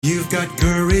You've got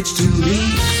courage to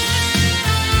lead.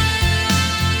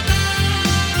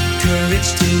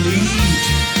 Courage to lead.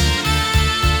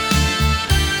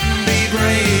 Be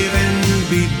brave and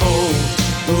be bold.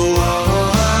 Oh, oh,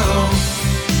 oh, oh.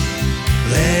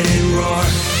 Let it roar.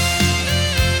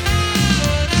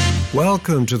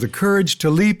 Welcome to the Courage to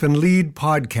Leap and Lead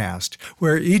podcast,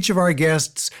 where each of our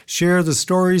guests share the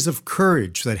stories of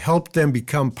courage that helped them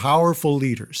become powerful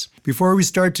leaders. Before we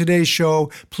start today's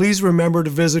show, please remember to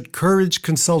visit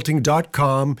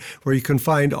courageconsulting.com, where you can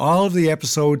find all of the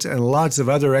episodes and lots of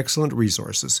other excellent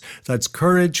resources. That's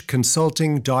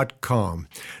courageconsulting.com.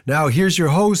 Now, here's your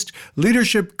host,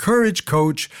 Leadership Courage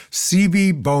Coach,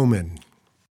 C.B. Bowman.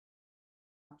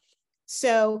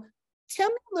 So, tell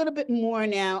me a little bit more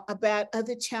now about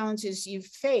other challenges you've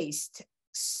faced.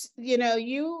 You know,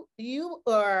 you've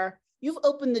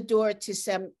opened the door to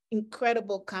some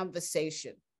incredible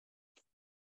conversation.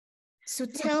 So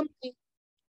tell me.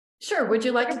 Sure. Would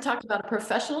you like to talk about a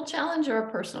professional challenge or a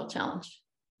personal challenge?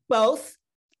 Both.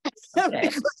 Okay.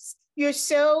 Because you're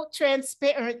so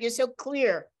transparent, you're so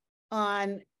clear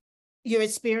on your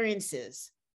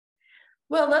experiences.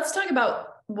 Well, let's talk about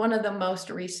one of the most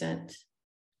recent.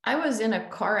 I was in a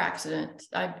car accident.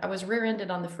 I was rear-ended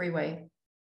on the freeway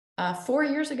 4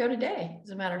 years ago today, as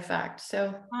a matter of fact.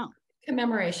 So wow.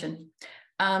 Commemoration.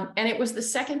 And it was the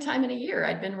second time in a year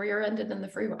I'd been rear-ended on the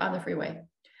freeway.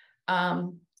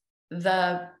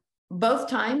 Both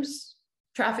times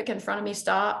traffic in front of me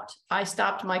stopped. I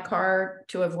stopped my car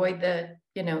to avoid the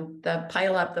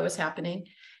pileup that was happening.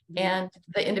 And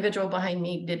the individual behind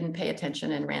me didn't pay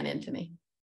attention and ran into me.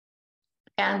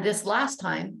 And this last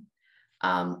time,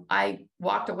 I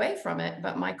walked away from it,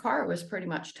 but my car was pretty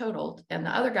much totaled and the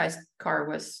other guy's car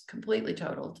was completely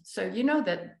totaled. So you know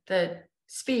that the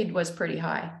speed was pretty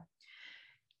high.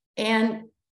 And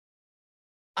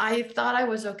I thought I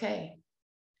was okay.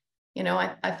 You know,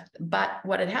 but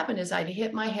what had happened is I'd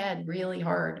hit my head really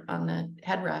hard on the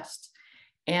headrest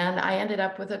and I ended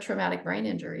up with a traumatic brain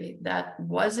injury that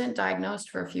wasn't diagnosed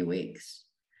for a few weeks.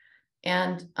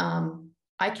 And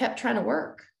I kept trying to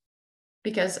work,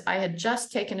 because I had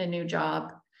just taken a new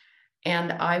job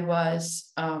and I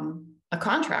was a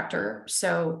contractor.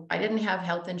 So I didn't have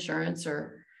health insurance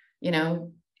or,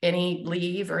 any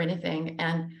leave or anything.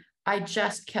 And I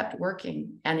just kept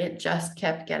working and it just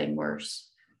kept getting worse.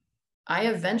 I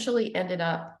eventually ended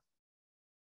up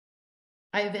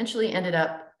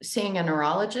seeing a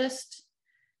neurologist,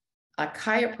 a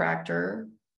chiropractor,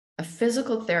 a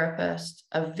physical therapist,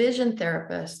 a vision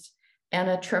therapist, and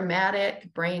a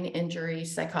traumatic brain injury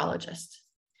psychologist.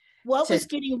 What was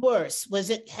getting worse? Was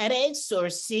it headaches or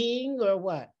seeing or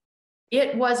what?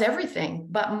 It was everything,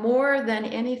 but more than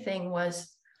anything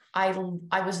was I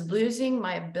was losing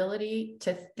my ability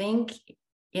to think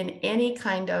in any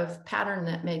kind of pattern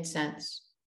that made sense.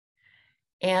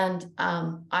 And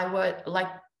I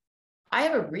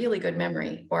have a really good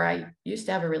memory, or I used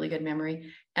to have a really good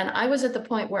memory. And I was at the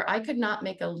point where I could not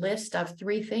make a list of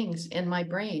 3 things in my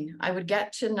brain. I would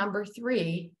get to number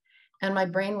 3 and my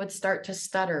brain would start to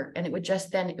stutter. And it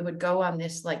would go on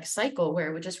this cycle where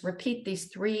it would just repeat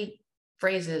these 3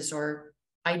 phrases or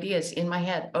ideas in my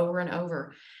head over and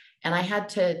over. And I had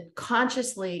to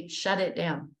consciously shut it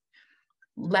down.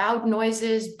 Loud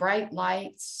noises, bright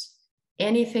lights,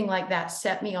 anything like that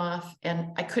set me off. And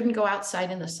I couldn't go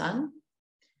outside in the sun.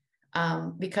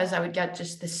 Because I would get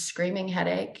just this screaming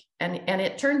headache. And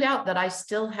it turned out that I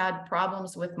still had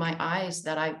problems with my eyes,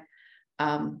 that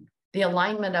the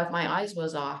alignment of my eyes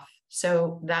was off.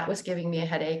 So that was giving me a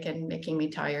headache and making me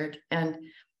tired. And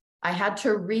I had to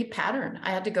repattern.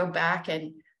 I had to go back,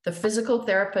 and the physical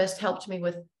therapist helped me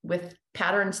with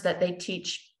patterns that they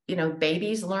teach,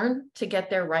 babies learn to get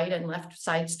their right and left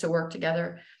sides to work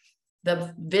together.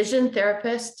 The vision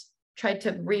therapist tried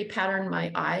to repattern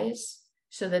my eyes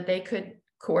so that they could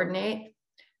coordinate.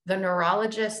 The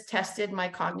neurologist tested my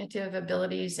cognitive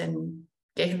abilities and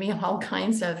gave me all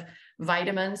kinds of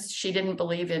vitamins. She didn't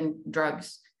believe in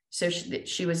drugs. So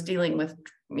she was dealing with,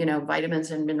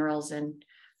 vitamins and minerals and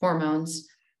hormones.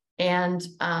 And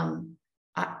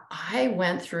I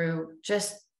went through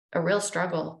just a real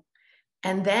struggle.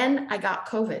 And then I got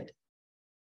COVID.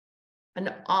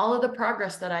 And all of the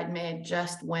progress that I'd made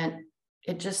just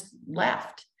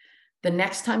left. The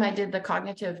next time I did the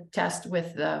cognitive test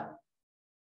with the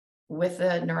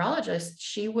neurologist,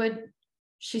 she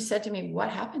said to me, "What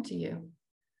happened to you?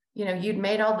 You'd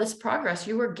made all this progress.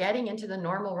 You were getting into the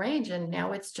normal range and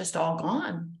now it's just all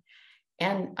gone."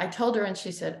 And I told her and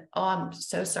she said, "Oh, I'm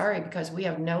so sorry, because we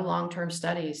have no long-term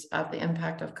studies of the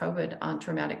impact of COVID on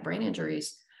traumatic brain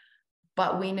injuries,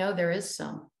 but we know there is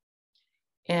some."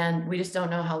 And we just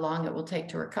don't know how long it will take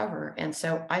to recover. And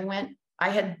so I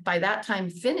had by that time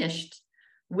finished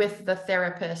with the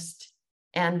therapist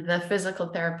and the physical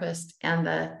therapist and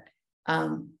the,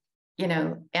 and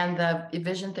the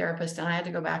vision therapist. And I had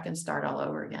to go back and start all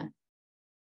over again.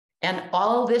 And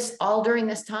all during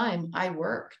this time, I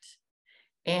worked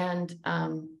and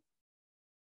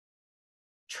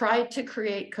tried to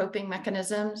create coping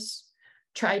mechanisms,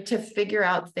 tried to figure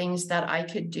out things that I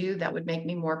could do that would make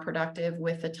me more productive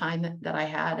with the time that I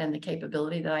had and the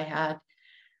capability that I had.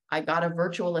 I got a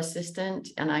virtual assistant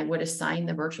and I would assign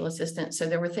the virtual assistant. So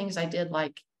there were things I did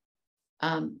like,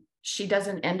 she does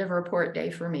an end of report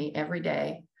day for me every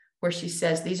day where she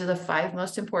says, these are the 5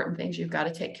 most important things you've got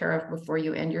to take care of before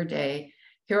you end your day.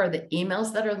 Here are the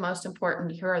emails that are the most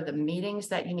important. Here are the meetings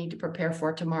that you need to prepare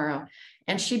for tomorrow.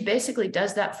 And she basically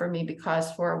does that for me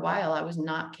because for a while I was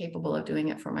not capable of doing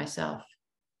it for myself.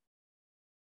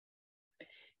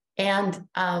 And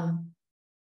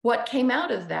what came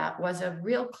out of that was a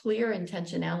real clear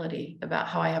intentionality about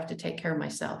how I have to take care of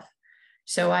myself.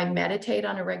 So I meditate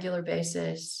on a regular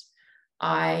basis.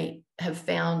 I have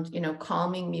found,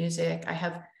 calming music. I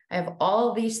have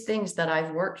all these things that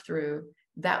I've worked through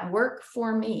that work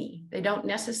for me. They don't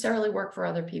necessarily work for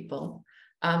other people.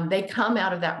 They come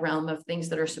out of that realm of things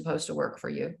that are supposed to work for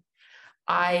you.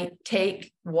 I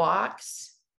take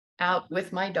walks out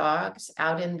with my dogs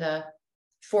out in the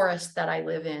forest that I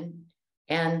live in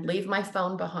and leave my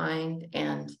phone behind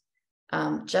and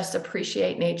just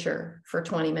appreciate nature for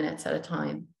 20 minutes at a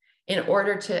time in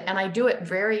order to, and I do it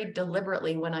very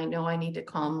deliberately when I know I need to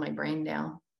calm my brain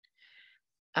down.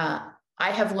 I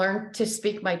have learned to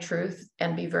speak my truth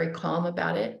and be very calm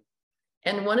about it.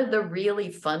 And one of the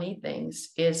really funny things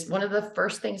is one of the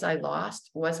first things I lost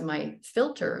was my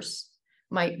filters,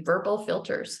 my verbal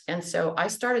filters. And so I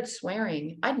started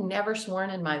swearing. I'd never sworn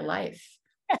in my life.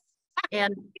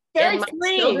 And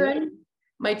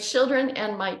my children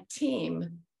and my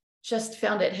team just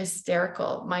found it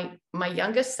hysterical. My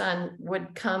youngest son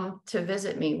would come to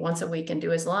visit me once a week and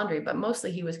do his laundry, but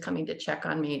mostly he was coming to check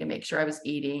on me to make sure I was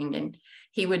eating, and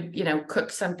he would, cook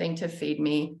something to feed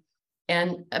me.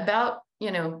 And about,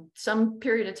 some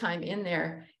period of time in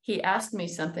there, he asked me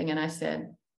something and I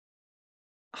said,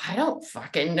 I don't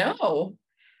fucking know.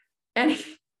 And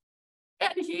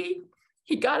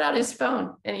he got out his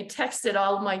phone and he texted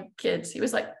all of my kids. He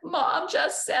was like, Mom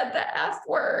just said the F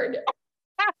word.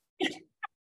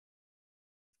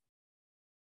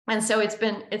 And so it's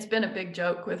been a big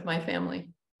joke with my family.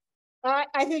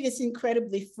 I think it's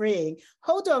incredibly freeing.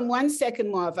 Hold on 1 second,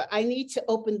 Marva. I need to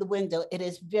open the window. It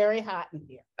is very hot in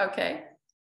here. Okay.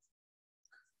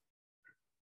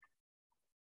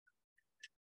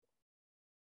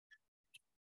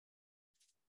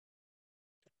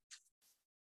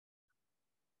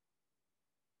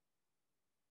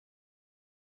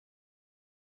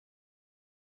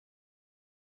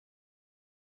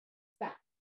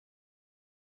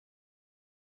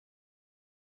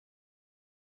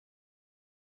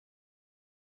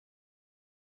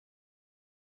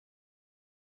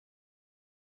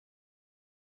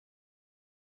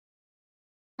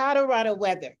 Colorado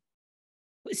weather. It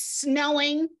was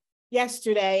snowing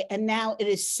yesterday, and now it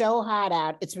is so hot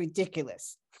out, it's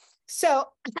ridiculous. So,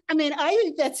 I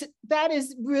think that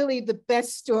is really the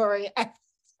best story I've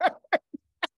heard.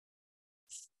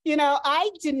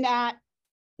 I did not,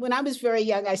 when I was very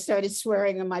young, I started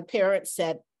swearing, and my parents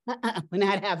said, we're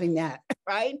not having that,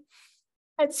 right?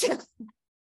 And so,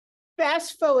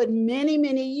 fast forward many,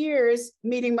 many years,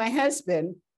 meeting my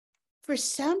husband, for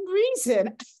some reason,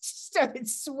 I started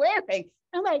swearing.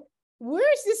 I'm like,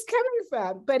 where is this coming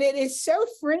from? But it is so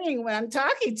freeing when I'm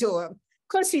talking to him. Of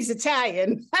course, he's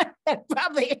Italian. That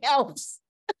probably helps.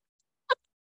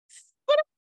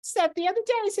 But the other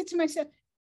day, I said to myself,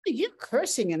 you're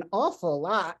cursing an awful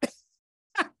lot.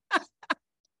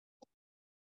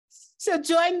 So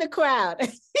join the crowd.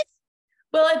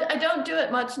 Well, I don't do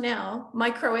it much now. My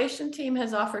Croatian team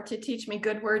has offered to teach me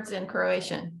good words in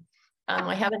Croatian.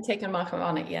 I haven't taken them off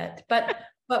on it yet, but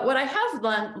what I have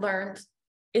learned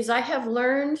is I have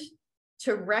learned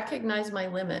to recognize my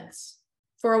limits.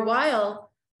 For a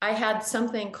while, I had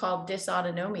something called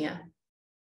dysautonomia,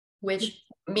 which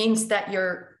means that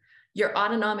your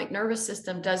autonomic nervous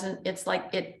system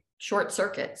it short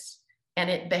circuits and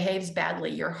it behaves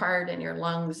badly. Your heart and your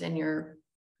lungs and your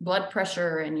blood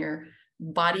pressure and your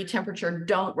body temperature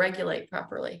don't regulate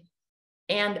properly.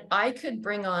 And I could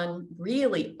bring on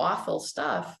really awful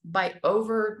stuff by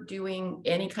overdoing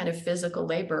any kind of physical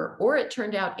labor, or it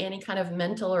turned out any kind of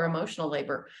mental or emotional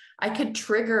labor. I could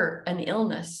trigger an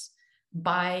illness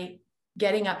by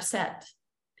getting upset.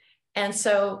 And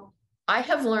so I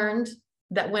have learned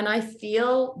that when I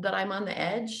feel that I'm on the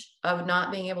edge of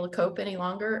not being able to cope any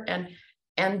longer,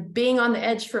 and being on the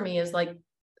edge for me is like,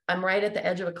 I'm right at the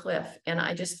edge of a cliff, and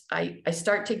I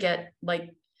start to get like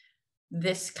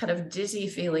this kind of dizzy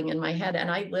feeling in my head,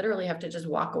 and I literally have to just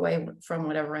walk away from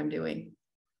whatever I'm doing.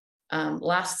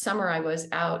 Last summer, I was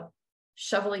out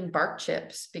shoveling bark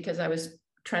chips because I was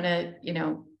trying to,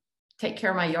 take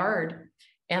care of my yard.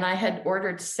 And I had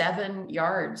ordered 7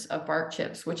 yards of bark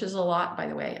chips, which is a lot, by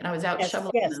the way. And I was out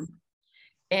shoveling them.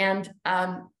 And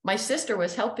my sister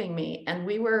was helping me. And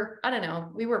we were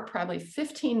probably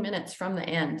 15 minutes from the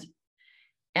end.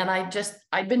 And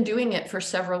I'd been doing it for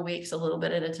several weeks, a little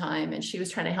bit at a time. And she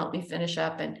was trying to help me finish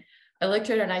up. And I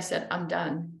looked at her and I said, I'm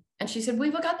done. And she said,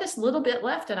 we've got this little bit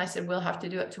left. And I said, we'll have to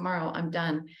do it tomorrow. I'm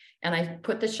done. And I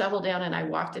put the shovel down and I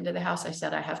walked into the house. I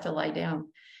said, I have to lie down.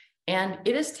 And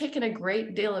it has taken a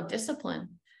great deal of discipline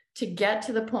to get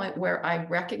to the point where I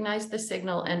recognize the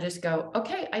signal and just go,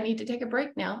 okay, I need to take a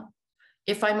break now.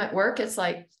 If I'm at work, it's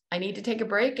like, I need to take a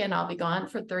break and I'll be gone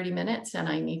for 30 minutes and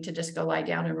I need to just go lie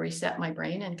down and reset my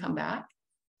brain and come back.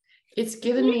 It's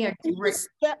given me a great...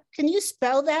 Can you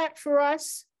spell that for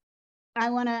us? I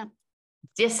want to...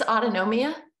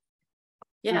 Dysautonomia?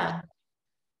 Yeah.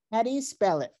 How do you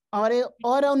spell it?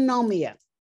 Autonomia.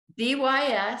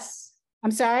 D-Y-S. I'm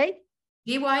sorry?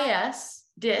 D-Y-S,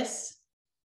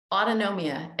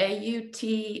 dysautonomia,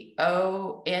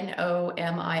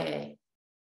 A-U-T-O-N-O-M-I-A.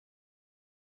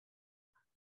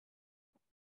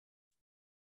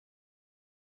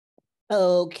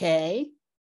 Okay.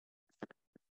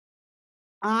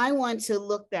 I want to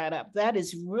look that up. That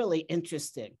is really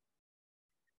interesting.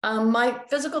 My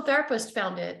physical therapist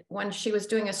found it when she was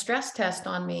doing a stress test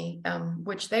on me,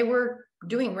 which they were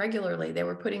doing regularly. They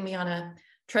were putting me on a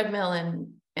treadmill and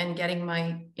getting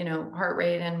my, heart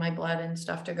rate and my blood and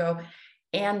stuff to go.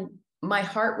 And my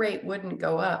heart rate wouldn't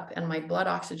go up and my blood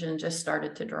oxygen just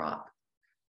started to drop.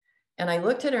 And I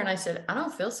looked at her and I said, I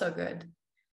don't feel so good.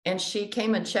 And she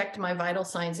came and checked my vital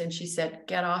signs and she said,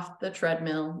 get off the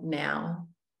treadmill now.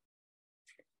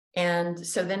 And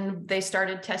so then they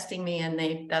started testing me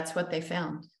and that's what they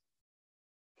found.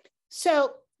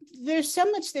 So there's so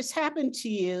much that's happened to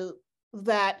you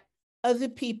that other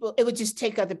people, it would just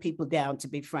take other people down, to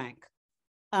be frank.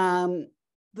 The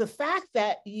fact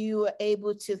that you were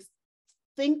able to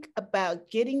think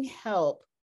about getting help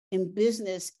in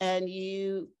business and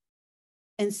you,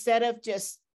 instead of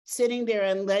just sitting there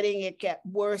and letting it get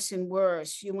worse and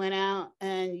worse, you went out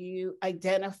and you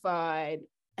identified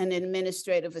an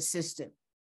administrative assistant.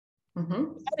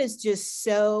 Mm-hmm. That is just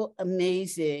so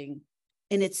amazing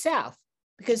in itself.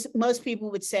 Because most people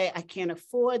would say, I can't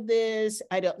afford this.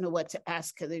 I don't know what to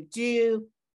ask her to do.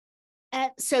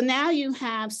 And so now you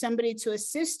have somebody to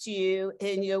assist you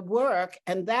in your work,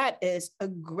 and that is a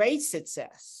great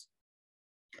success.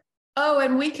 Oh,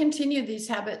 and we continue these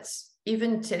habits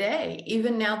even today,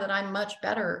 even now that I'm much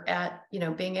better at,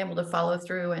 being able to follow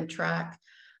through and track.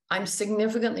 I'm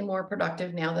significantly more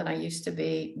productive now than I used to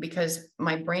be because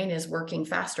my brain is working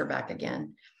faster back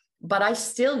again. But I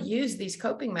still use these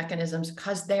coping mechanisms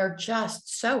because they're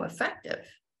just so effective.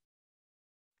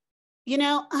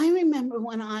 I remember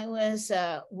when I was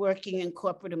working in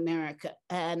corporate America,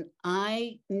 and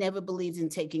I never believed in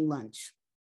taking lunch.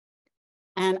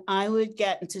 And I would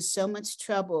get into so much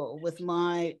trouble with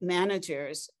my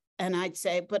managers, and I'd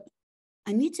say, but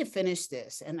I need to finish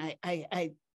this. And I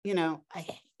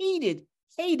hated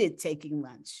taking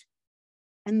lunch.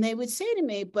 And they would say to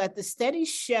me, but the studies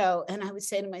show, and I would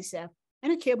say to myself, I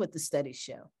don't care what the studies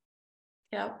show.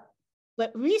 Yeah.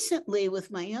 But recently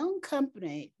with my own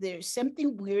company, there's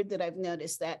something weird that I've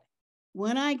noticed that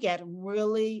when I get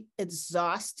really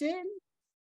exhausted,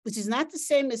 which is not the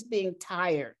same as being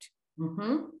tired,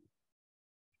 mm-hmm.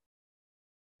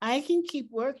 I can keep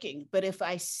working. But if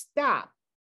I stop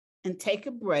and take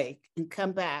a break and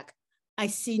come back, I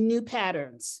see new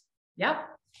patterns. Yep.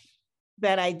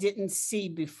 That I didn't see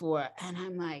before. And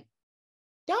I'm like,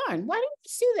 darn, why didn't you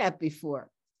see that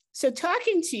before? So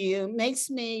talking to you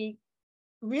makes me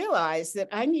realize that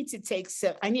I need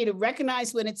to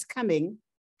recognize when it's coming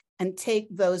and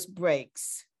take those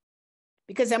breaks.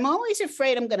 Because I'm always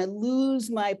afraid I'm going to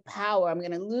lose my power. I'm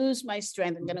going to lose my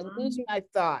strength. I'm going to lose my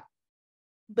thought.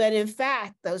 But in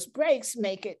fact, those breaks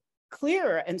make it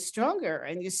clearer and stronger.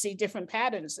 And you see different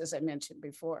patterns, as I mentioned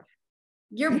before.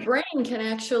 Your brain can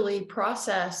actually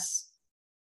process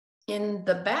in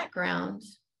the background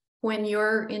when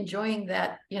you're enjoying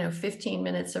that, 15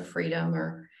 minutes of freedom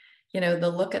or,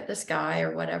 the look at the sky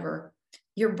or whatever.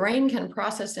 Your brain can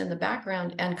process in the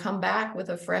background and come back with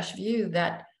a fresh view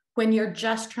that when you're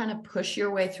just trying to push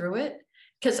your way through it,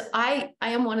 because I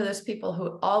am one of those people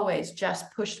who always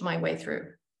just pushed my way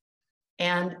through.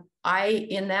 And I,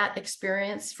 in that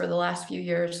experience for the last few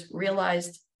years,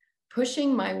 realized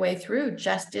pushing my way through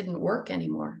just didn't work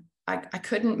anymore. I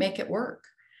couldn't make it work.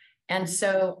 And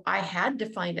so I had to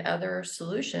find other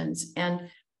solutions. And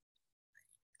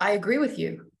I agree with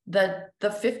you. The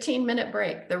 15-minute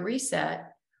break, the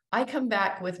reset, I come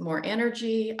back with more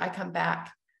energy. I come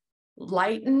back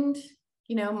lightened.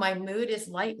 You know, my mood is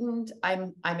lightened.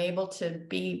 I'm able to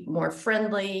be more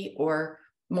friendly or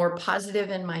more positive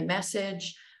in my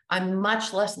message. I'm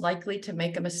much less likely to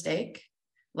make a mistake,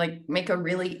 like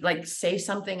say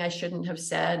something I shouldn't have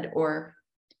said, or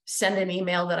send an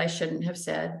email that I shouldn't have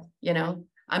said. You know,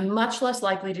 I'm much less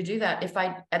likely to do that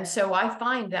and so I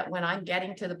find that when I'm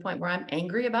getting to the point where I'm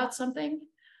angry about something,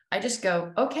 I just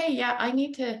go, okay, yeah, I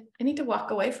need to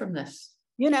walk away from this.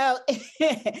 You know,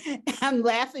 I'm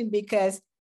laughing because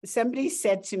somebody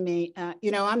said to me,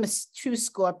 I'm a true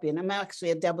Scorpion. I'm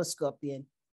actually a double Scorpion.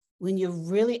 When you're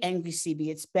really angry, CB,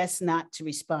 it's best not to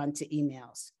respond to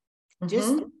emails.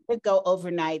 Just go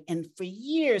overnight. And for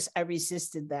years, I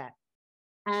resisted that.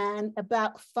 And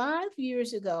about 5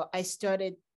 years ago, I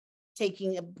started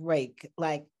taking a break.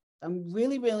 Like, I'm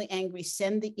really, really angry,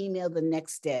 send the email the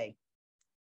next day.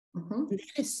 And that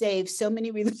has saved so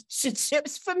many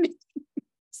relationships for me.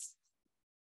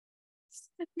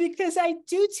 Because I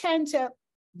do tend to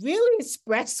really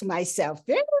express myself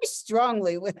very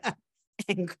strongly when I'm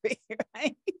angry,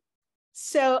 right?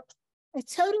 So I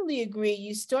totally agree.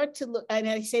 You start to look, and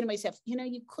I say to myself,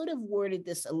 you could have worded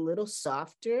this a little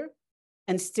softer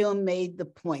and still made the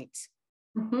point.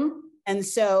 And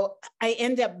so I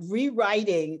end up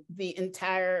rewriting the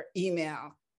entire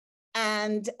email.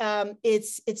 And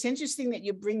it's interesting that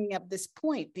you're bringing up this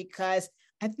point, because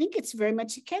I think it's very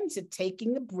much akin to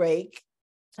taking a break,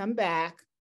 come back,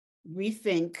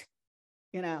 rethink.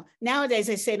 Nowadays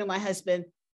I say to my husband,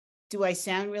 do I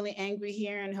sound really angry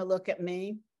here? And he'll look at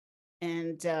me,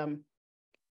 and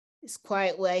his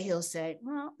quiet way, he'll say,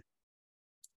 well,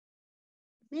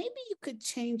 maybe you could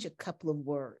change a couple of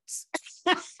words.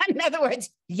 In other words,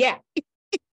 yeah,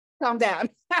 calm down.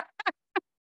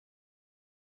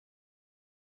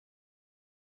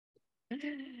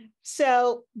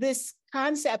 So this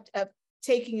concept of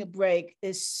taking a break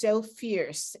is so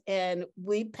fierce, and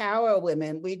we power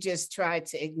women, we just try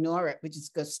to ignore it. We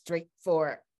just go straight for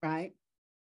it, right?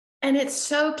 And it's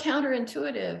so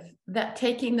counterintuitive that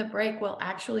taking the break will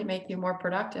actually make you more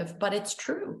productive, but it's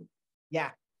true. Yeah,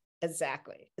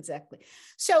 exactly.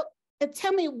 So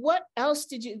tell me, what else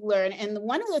did you learn? And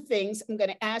one of the things I'm going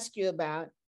to ask you about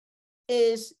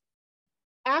is,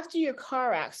 after your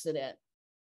car accident,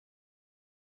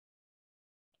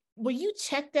 were you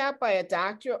checked out by a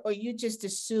doctor, or you just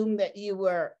assumed that you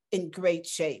were in great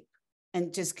shape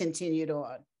and just continued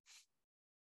on?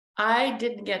 I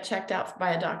didn't get checked out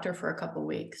by a doctor for a couple of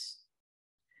weeks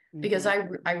because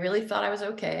I really thought I was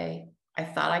okay. I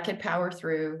thought I could power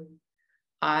through.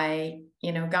 I,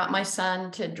 got my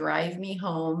son to drive me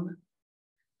home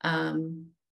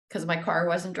because my car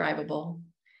wasn't drivable.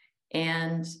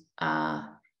 And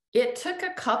it took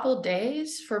a couple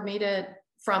days for me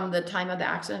from the time of the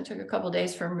accident, it took a couple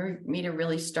days for me to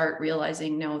really start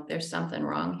realizing, no, there's something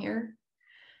wrong here.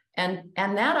 And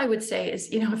that, I would say, is,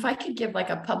 if I could give like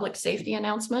a public safety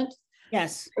announcement,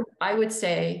 yes, I would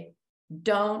say,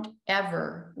 don't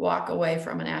ever walk away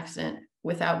from an accident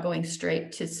without going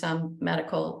straight to some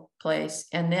medical place,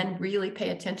 and then really pay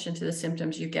attention to the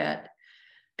symptoms you get.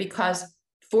 Because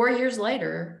 4 years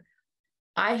later,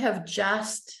 I have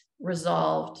just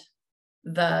resolved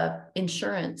the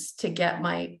insurance to get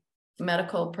my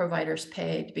medical providers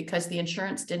paid, because the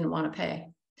insurance didn't want to pay.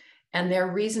 And their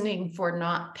reasoning for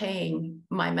not paying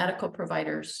my medical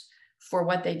providers for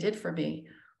what they did for me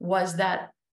was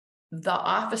that the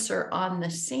officer on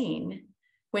the scene,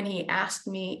 when he asked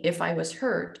me if I was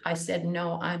hurt, I said,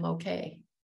 no, I'm okay.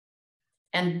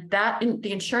 And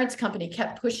the insurance company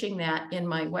kept pushing that in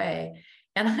my way.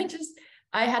 And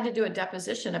I had to do a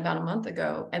deposition about a month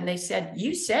ago, and they said,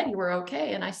 you said you were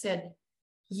okay. And I said,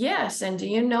 yes. And do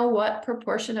you know what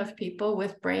proportion of people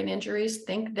with brain injuries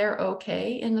think they're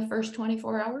okay in the first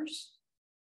 24 hours?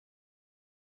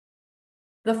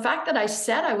 The fact that I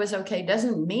said I was okay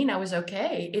doesn't mean I was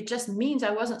okay. It just means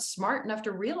I wasn't smart enough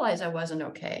to realize I wasn't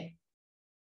okay.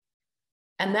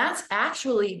 And that's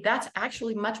actually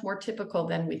much more typical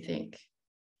than we think.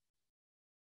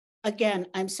 Again,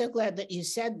 I'm so glad that you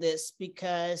said this,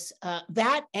 because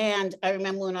and I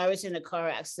remember when I was in a car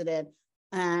accident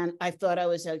and I thought I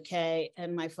was okay.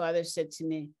 And my father said to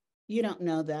me, you don't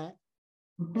know that.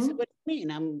 I said, what do you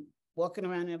mean? I'm walking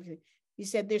around and everything. you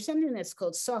said there's something that's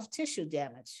called soft tissue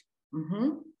damage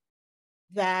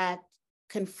that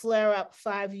can flare up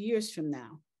 5 years from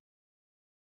now.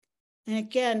 And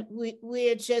again,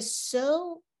 we're just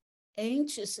so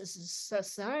anxious as a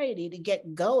society to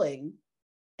get going.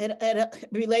 And it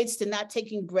relates to not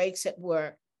taking breaks at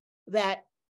work. That,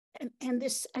 and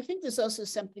this, I think there's also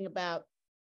something about,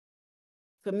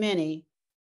 for many,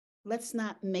 let's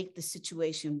not make the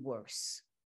situation worse.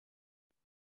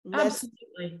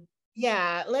 Absolutely.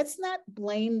 Yeah, let's not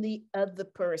blame the other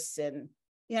person.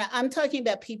 Yeah, I'm talking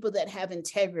about people that have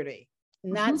integrity,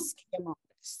 not scam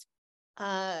artists.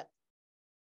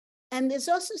 And there's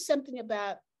also something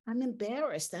about, I'm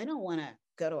embarrassed. I don't want to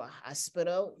go to a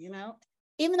hospital, you know,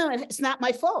 even though it's not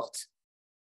my fault.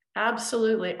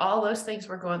 Absolutely. All those things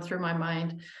were going through my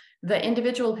mind. The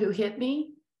individual who hit me,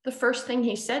 the first thing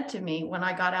he said to me when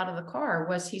I got out of the car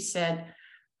was, he said,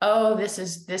 "Oh, this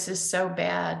is so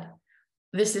bad.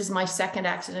 This is my second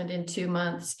accident in 2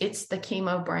 months. It's the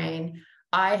chemo brain.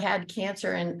 I had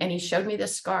cancer," and he showed me the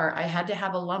scar. I had to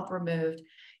have a lump removed.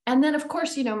 And then, of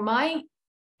course, you know, my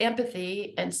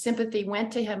empathy and sympathy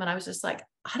went to him. And I was just like,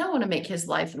 I don't want to make his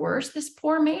life worse. This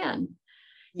poor man,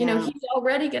 you know, he's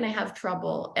already going to have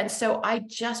trouble. And so I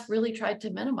just really tried to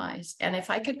minimize. And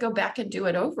if I could go back and do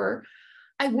it over,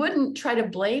 I wouldn't try to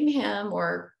blame him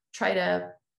or try to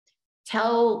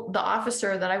tell the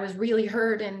officer that I was really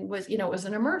hurt and was, you know, it was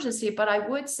an emergency, but I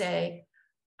would say,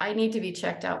 I need to be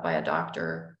checked out by a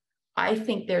doctor. I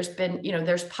think there's been, you know,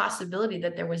 there's possibility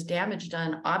that there was damage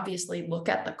done. Obviously, look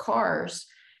at the cars.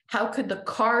 How could the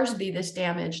cars be this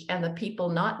damaged and the people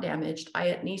not damaged? I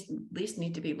at least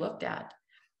need to be looked at.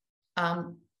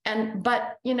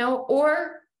 But, you know,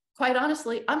 or quite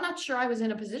honestly, I'm not sure I was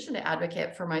in a position to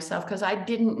advocate for myself because I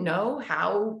didn't know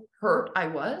how hurt I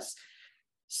was.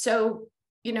 So,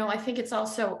 you know, I think it's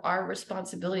also our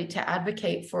responsibility to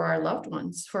advocate for our loved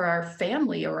ones, for our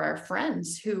family or our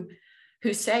friends who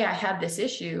say, I have this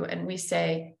issue, and we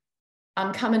say,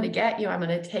 I'm coming to get you. I'm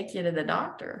going to take you to the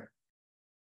doctor.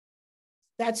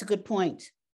 That's a good point.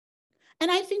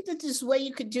 And I think that there's a way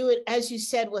you could do it, as you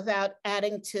said, without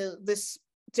adding to this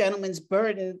gentleman's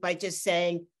burden by just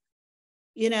saying,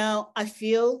 you know, I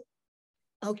feel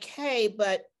okay,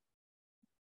 but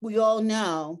we all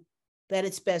know that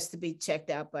it's best to be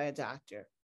checked out by a doctor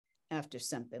after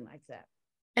something like that.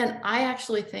 And I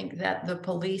actually think that the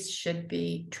police should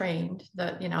be trained,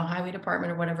 the, you know, highway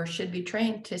department or whatever should be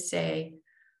trained to say,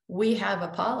 we have a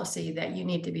policy that you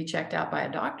need to be checked out by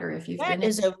a doctor if you've been. That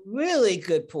is a really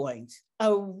good point.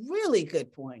 A really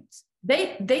good point.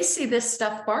 They see this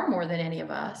stuff far more than any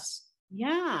of us.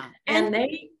 Yeah. And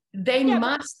they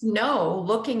must know,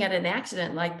 looking at an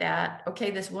accident like that,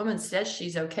 okay, this woman says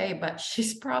she's okay, but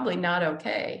she's probably not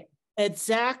okay.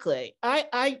 Exactly.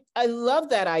 I love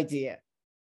that idea.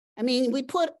 I mean, we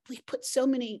put so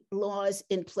many laws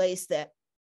in place that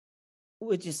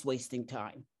we're just wasting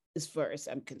time, as far as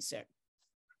I'm concerned.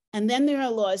 And then there are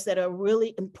laws that are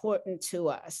really important to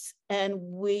us, and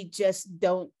we just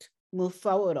don't move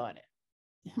forward on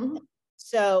it. Mm-hmm.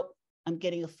 So I'm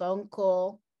getting a phone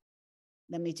call.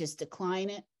 Let me just decline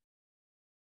it.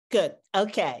 Good.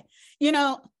 Okay. You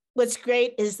know, what's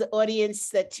great is the audience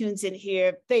that tunes in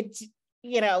here, they,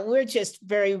 you know, we're just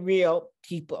very real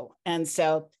people. And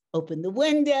so open the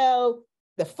window,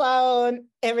 the phone,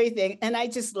 everything. And I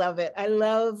just love it. I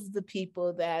love the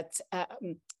people that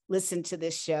listen to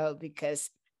this show because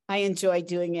I enjoy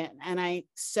doing it. And I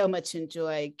so much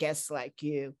enjoy guests like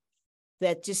you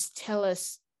that just tell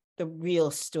us the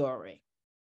real story.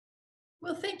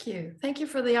 Well, thank you. Thank you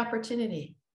for the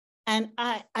opportunity. And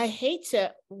I hate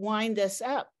to wind us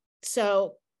up.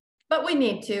 So. But we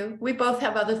need to. We both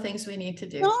have other things we need to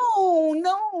do. No.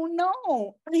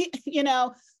 You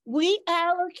know, we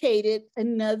allocated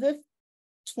another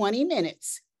 20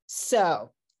 minutes.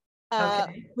 So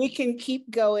we can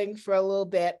keep going for a little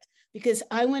bit because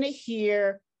I want to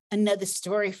hear another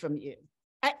story from you.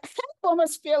 I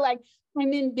almost feel like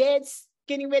I'm in bed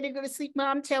getting ready to go to sleep.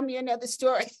 Mom, tell me another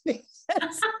story.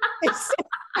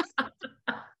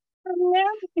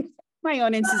 My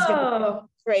audience is going to be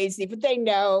crazy, but they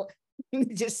know,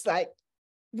 just like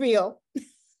real.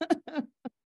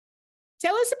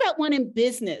 Tell us about one in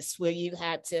business where you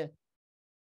had to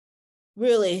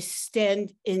really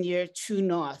stand in your true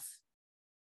north.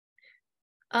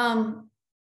 I'll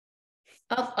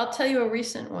tell you a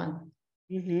recent one.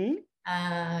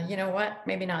 Mm-hmm. You know what?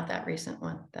 Maybe not that recent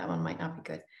one. That one might not be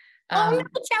good. No,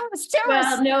 tell us.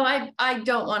 Well, no, I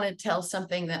don't want to tell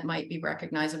something that might be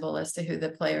recognizable as to who the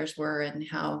players were and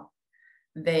how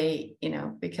they, you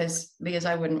know, because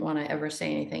I wouldn't want to ever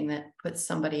say anything that puts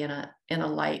somebody in a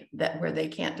light that where they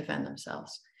can't defend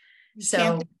themselves. You So,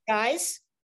 can't disguise?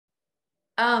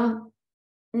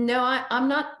 no, I'm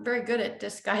not very good at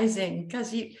disguising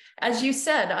because as you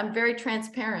said, I'm very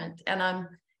transparent and I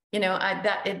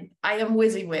am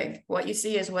WYSIWYG. What you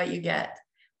see is what you get.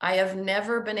 I have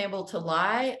never been able to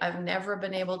lie. I've never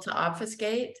been able to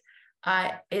obfuscate.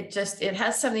 It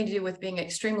has something to do with being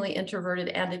extremely introverted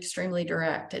and extremely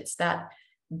direct. It's that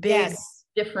big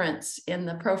difference in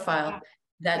the profile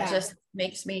that just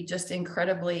makes me just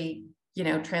incredibly,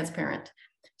 transparent.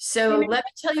 So let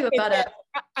me tell you about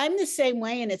I'm the same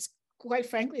way, and it's quite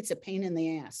frankly, it's a pain in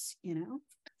the ass,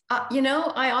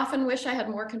 I often wish I had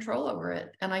more control over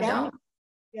it, and I don't.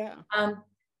 Yeah.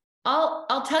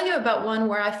 I'll tell you about one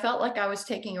where I felt like I was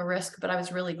taking a risk, but I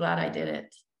was really glad I did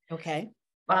it. Okay.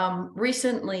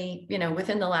 Recently,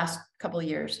 within the last couple of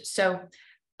years. So,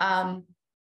 I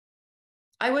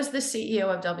was the CEO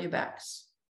of WBEX,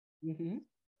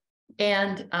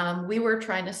 and we were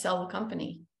trying to sell the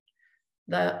company.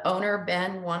 The owner,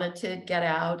 Ben, wanted to get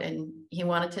out and he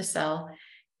wanted to sell.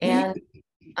 And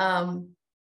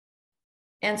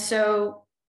so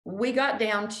we got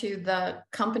down to the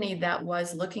company that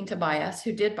was looking to buy us,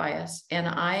 who did buy us. And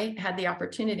I had the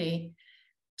opportunity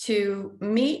to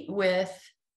meet with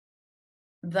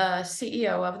the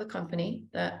CEO of the company,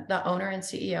 the owner and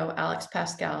CEO, Alex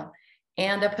Pascal,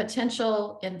 and a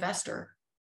potential investor.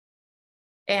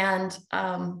 And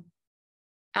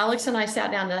Alex and I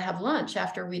sat down to have lunch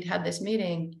after we'd had this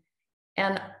meeting,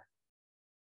 and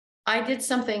I did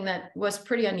something that was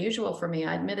pretty unusual for me.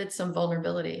 I admitted some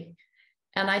vulnerability.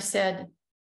 And I said,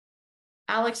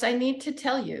 Alex, I need to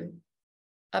tell you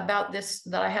about this,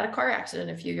 that I had a car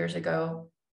accident a few years ago.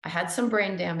 I had some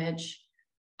brain damage.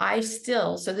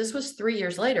 So this was 3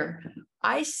 years later,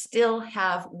 I still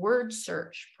have word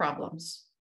search problems.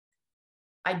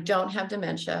 I don't have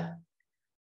dementia.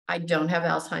 I don't have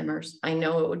Alzheimer's. I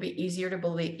know it would be easy to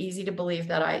believe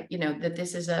that that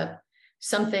this is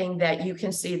something that you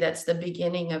can see that's the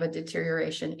beginning of a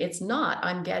deterioration. It's not.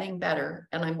 I'm getting better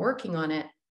and I'm working on it.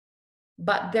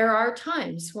 But there are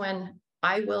times when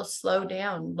I will slow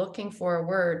down looking for a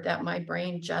word that my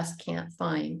brain just can't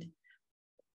find.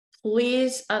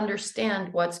 Please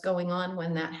understand what's going on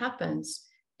when that happens.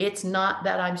 It's not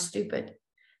that I'm stupid.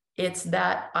 It's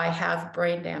that I have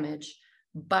brain damage,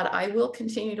 but I will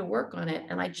continue to work on it.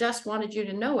 And I just wanted you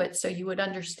to know it so you would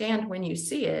understand when you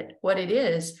see it, what it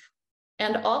is.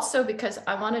 And also because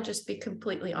I want to just be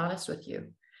completely honest with you.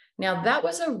 Now, that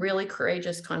was a really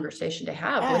courageous conversation to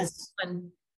have with someone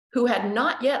who had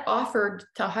not yet offered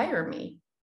to hire me.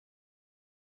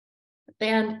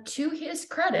 And to his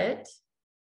credit,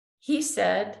 he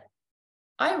said,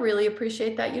 I really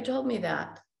appreciate that you told me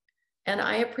that. And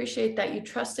I appreciate that you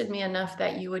trusted me enough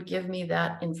that you would give me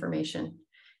that information.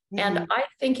 And I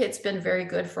think it's been very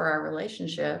good for our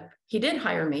relationship. He did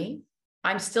hire me.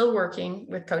 I'm still working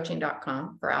with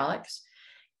coaching.com for Alex.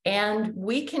 And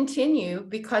we continue,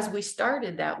 because we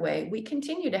started that way, we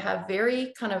continue to have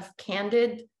very kind of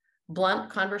candid, blunt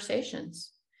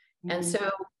conversations. And so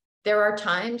there are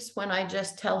times when I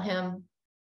just tell him,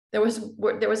 there was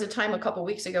a time a couple of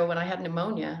weeks ago when I had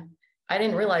pneumonia. I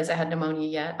didn't realize I had pneumonia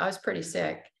yet. I was pretty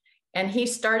sick. And he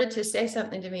started to say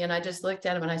something to me, and I just looked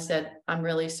at him and I said, I'm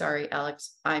really sorry,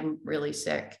 Alex. I'm really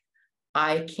sick.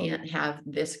 I can't have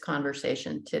this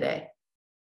conversation today.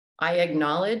 I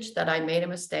acknowledge that I made a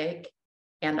mistake,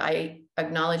 and I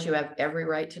acknowledge you have every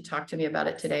right to talk to me about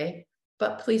it today,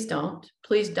 but please don't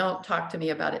talk to me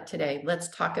about it today. Let's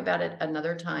talk about it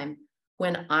another time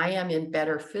when I am in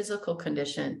better physical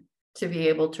condition to be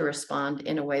able to respond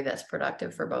in a way that's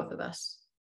productive for both of us.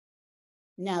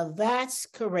 Now that's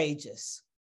courageous.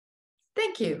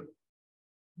 Thank you.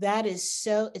 That is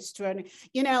so extraordinary.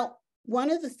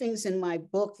 One of the things in my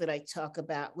book that I talk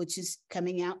about, which is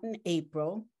coming out in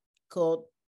April, called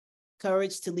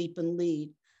Courage to Leap and Lead,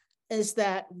 is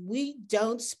that we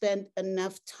don't spend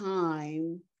enough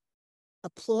time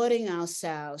applauding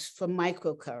ourselves for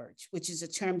micro courage, which is a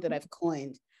term that I've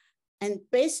coined. And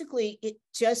basically, it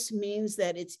just means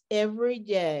that it's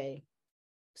everyday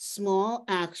small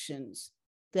actions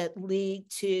that lead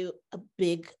to a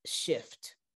big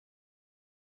shift.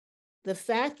 The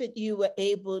fact that you were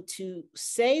able to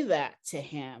say that to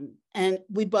him, and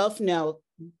we both know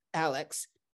Alex,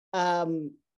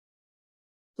 who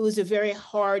is a very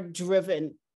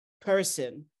hard-driven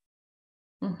person,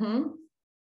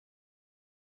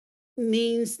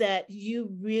 means that you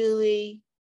really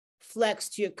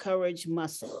flexed your courage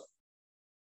muscle.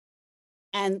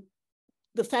 And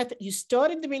the fact that you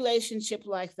started the relationship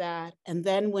like that, and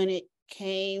then when it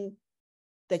came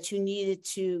that you needed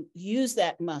to use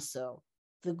that muscle,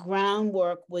 the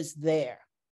groundwork was there.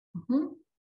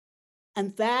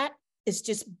 And that is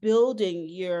just building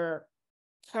your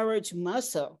courage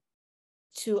muscle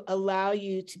to allow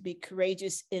you to be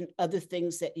courageous in other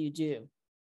things that you do.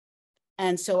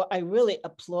 And so I really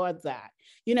applaud that.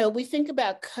 You know, we think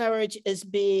about courage as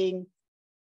being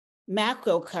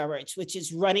macro courage, which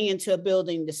is running into a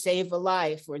building to save a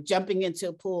life or jumping into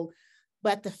a pool.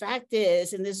 But the fact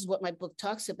is, and this is what my book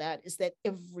talks about, is that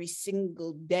every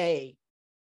single day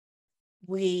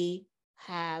we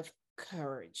have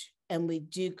courage and we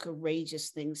do courageous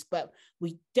things, but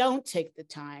we don't take the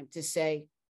time to say,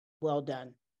 well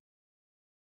done.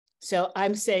 So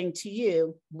I'm saying to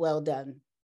you, well done.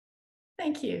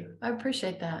 Thank you. I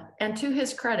appreciate that. And to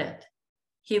his credit,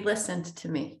 he listened to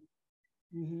me.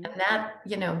 Mm-hmm. And that,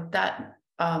 that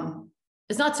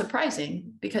is not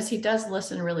surprising because he does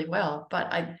listen really well.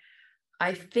 But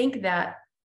I think that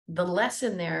the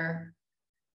lesson there,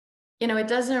 it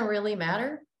doesn't really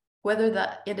matter whether the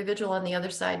individual on the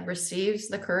other side receives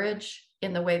the courage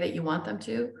in the way that you want them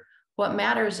to. What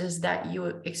matters is that you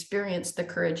experience the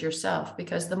courage yourself,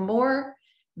 because the more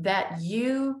that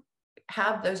you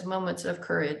have those moments of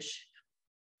courage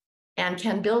and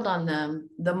can build on them,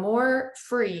 the more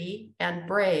free and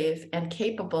brave and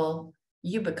capable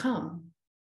you become.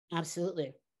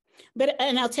 Absolutely.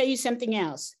 And I'll tell you something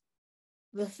else.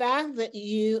 The fact that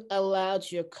you allowed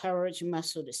your courage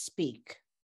muscle to speak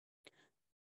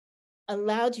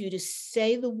allowed you to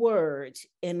say the words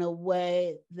in a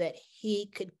way that he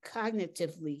could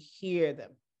cognitively hear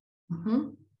them. Mm-hmm.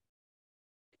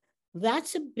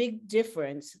 That's a big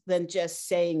difference than just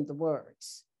saying the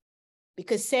words.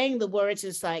 Because saying the words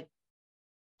is like,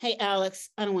 hey, Alex,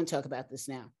 I don't want to talk about this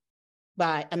now.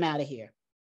 Bye, I'm out of here.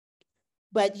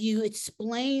 But you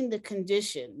explained the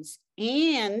conditions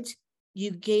and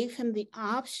you gave him the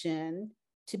option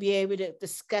to be able to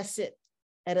discuss it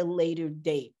at a later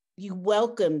date. You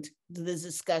welcomed the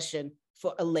discussion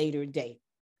for a later date.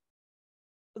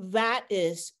 That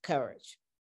is courage.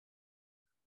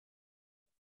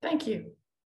 Thank you.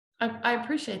 I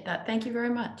appreciate that. Thank you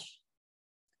very much.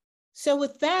 So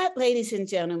with that, ladies and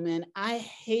gentlemen, I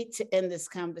hate to end this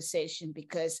conversation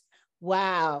because,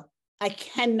 wow, I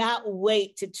cannot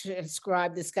wait to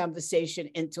transcribe this conversation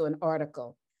into an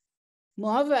article.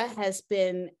 Marva has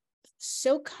been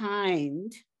so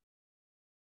kind.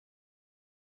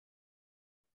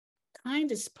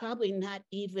 Kind is probably not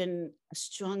even a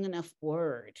strong enough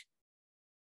word.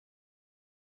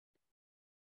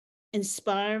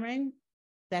 Inspiring,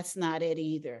 that's not it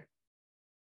either.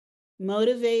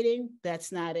 Motivating,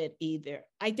 that's not it either.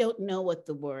 I don't know what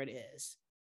the word is,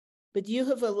 but you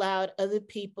have allowed other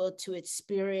people to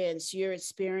experience your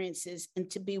experiences and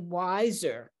to be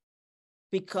wiser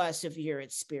because of your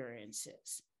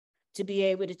experiences, to be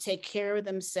able to take care of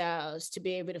themselves, to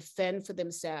be able to fend for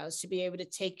themselves, to be able to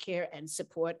take care and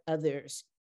support others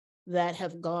that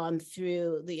have gone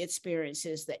through the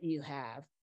experiences that you have.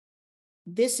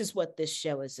 This is what this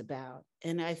show is about.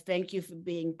 And I thank you for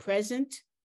being present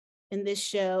in this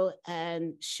show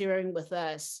and sharing with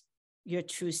us your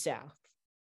true self.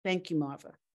 Thank you,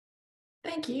 Marva.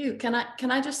 Thank you. Can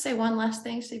I just say one last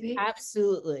thing, CB?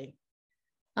 Absolutely.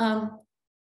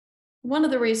 One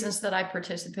of the reasons that I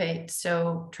participate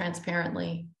so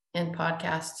transparently in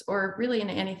podcasts, or really in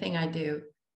anything I do,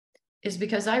 is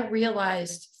because I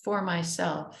realized for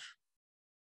myself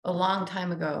a long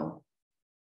time ago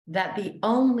that the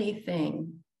only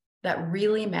thing that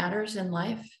really matters in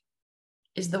life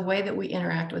is the way that we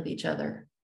interact with each other.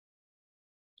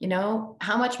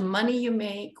 How much money you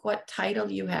make, what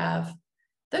title you have,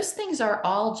 those things are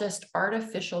all just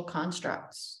artificial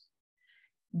constructs.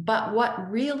 But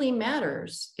what really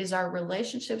matters is our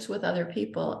relationships with other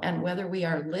people and whether we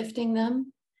are lifting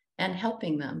them and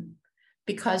helping them,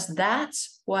 because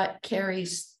that's what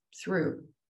carries through.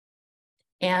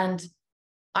 And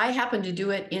I happen to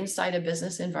do it inside a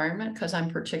business environment because I'm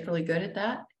particularly good at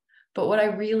that. But what I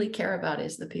really care about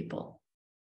is the people.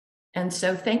 And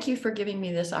so thank you for giving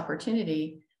me this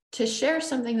opportunity to share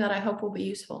something that I hope will be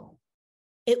useful.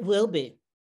 It will be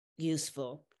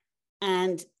useful.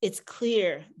 And it's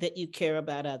clear that you care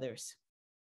about others.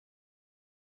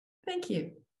 Thank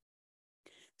you.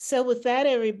 So with that,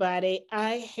 everybody,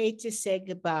 I hate to say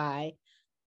goodbye,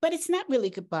 but it's not really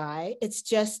goodbye. It's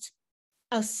just,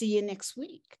 I'll see you next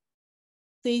week.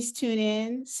 Please tune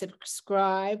in,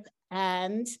 subscribe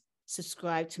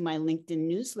to my LinkedIn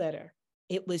newsletter.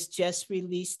 It was just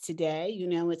released today.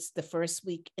 It's the first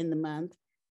week in the month.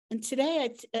 And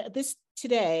today,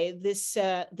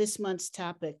 this month's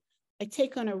topic, I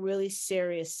take on a really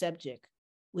serious subject,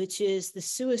 which is the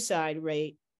suicide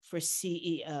rate for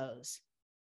CEOs.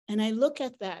 And I look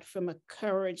at that from a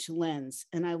courage lens,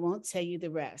 and I won't tell you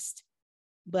the rest.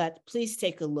 but please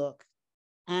take a look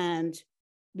and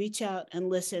reach out and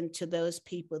listen to those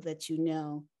people that you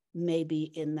know may be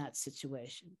in that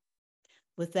situation.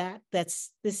 With that,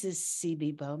 this is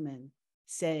CB Bowman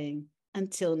saying,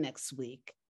 until next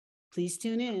week, please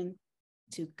tune in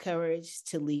to Courage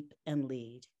to Leap and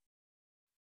Lead.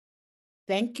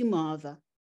 Thank you, Marva.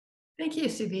 Thank you,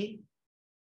 CB.